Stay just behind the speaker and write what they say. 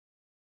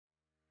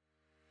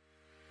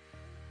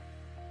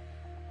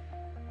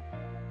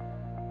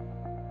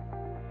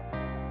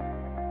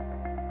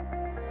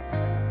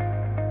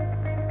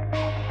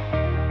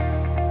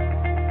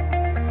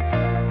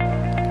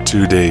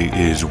Today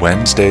is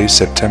Wednesday,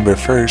 September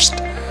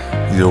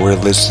 1st. You're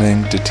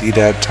listening to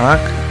T-Dad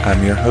Talk.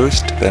 I'm your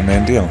host, Ben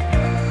Mandiel.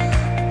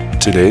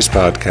 Today's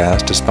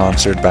podcast is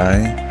sponsored by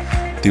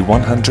the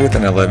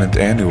 111th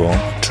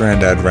Annual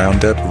Trinidad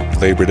Roundup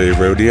Labor Day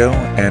Rodeo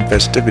and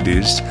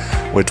festivities,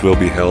 which will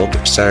be held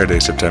Saturday,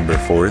 September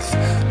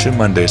 4th to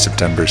Monday,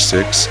 September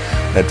 6th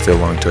at Phil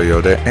Long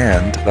Toyota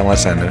and the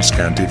Los Angeles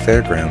County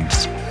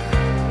Fairgrounds.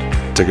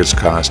 Tickets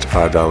cost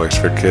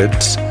 $5 for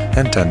kids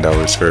and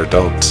 $10 for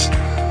adults.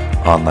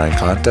 Online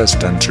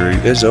contest entry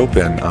is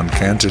open on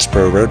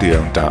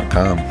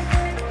kansasprorodeo.com.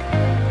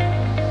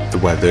 The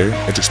weather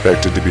is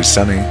expected to be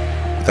sunny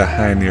with a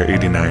high near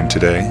 89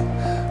 today,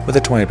 with a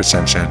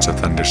 20% chance of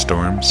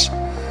thunderstorms.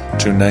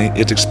 Tonight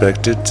it's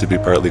expected to be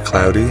partly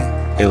cloudy,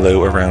 a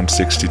low around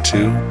 62,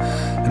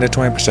 and a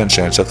 20%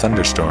 chance of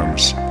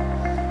thunderstorms.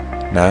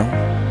 Now,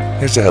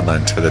 here's the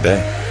headlines for the day.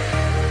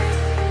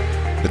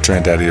 The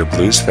Trinidad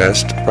Blues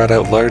Fest brought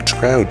out large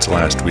crowds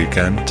last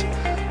weekend.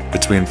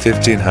 Between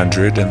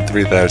 1,500 and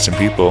 3,000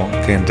 people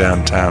came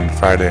downtown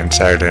Friday and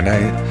Saturday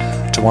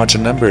night to watch a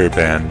number of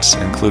bands,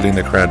 including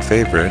the crowd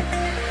favorite,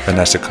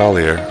 Vanessa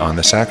Collier, on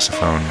the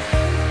saxophone.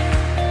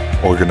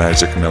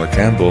 Organizer Camilla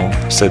Campbell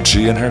said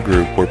she and her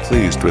group were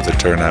pleased with the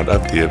turnout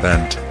of the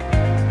event.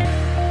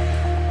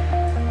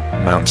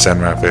 Mount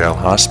San Rafael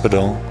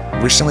Hospital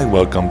recently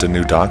welcomed a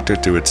new doctor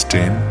to its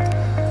team.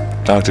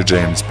 Dr.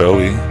 James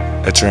Bowie,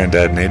 a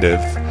Trinidad native,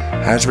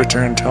 has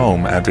returned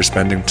home after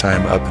spending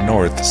time up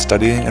north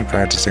studying and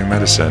practicing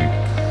medicine.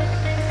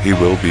 He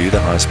will be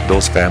the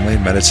hospital's family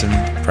medicine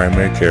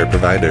primary care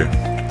provider.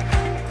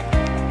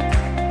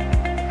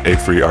 A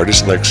free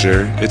artist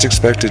lecture is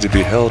expected to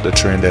be held at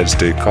Trinidad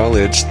State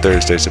College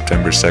Thursday,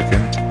 September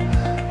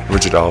 2nd.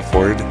 Richard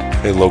Alford,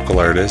 a local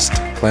artist,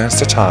 plans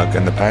to talk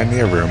in the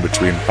Pioneer Room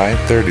between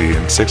 5:30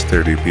 and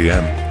 6:30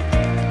 p.m.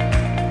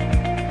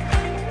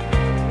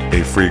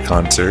 A free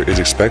concert is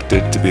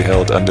expected to be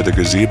held under the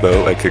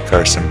gazebo at Kit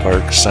Carson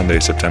Park Sunday,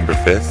 September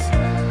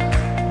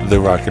 5th. The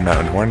Rocky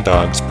Mountain Horn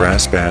Dogs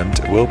Brass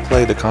Band will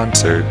play the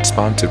concert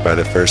sponsored by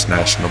the First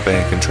National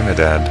Bank in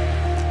Trinidad.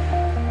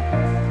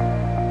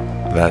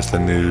 That's the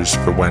news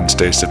for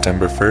Wednesday,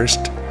 September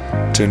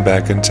 1st. Tune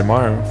back in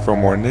tomorrow for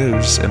more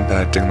news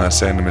impacting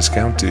Los Animas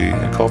County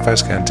and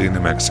Colfax County, New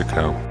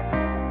Mexico.